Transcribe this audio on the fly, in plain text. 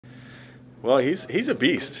Well, he's a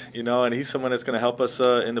beast, and he's someone that's going to help us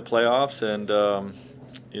in the playoffs.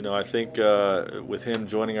 And I think with him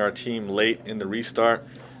joining our team late in the restart,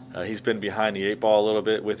 he's been behind the eight ball a little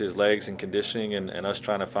bit with his legs and conditioning, and us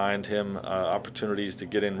trying to find him opportunities to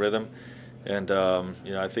get in rhythm. And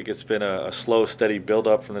I think it's been a slow, steady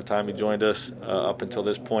build-up from the time he joined us up until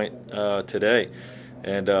this point today.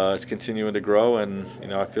 And it's continuing to grow, and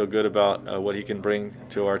I feel good about what he can bring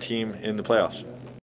to our team in the playoffs.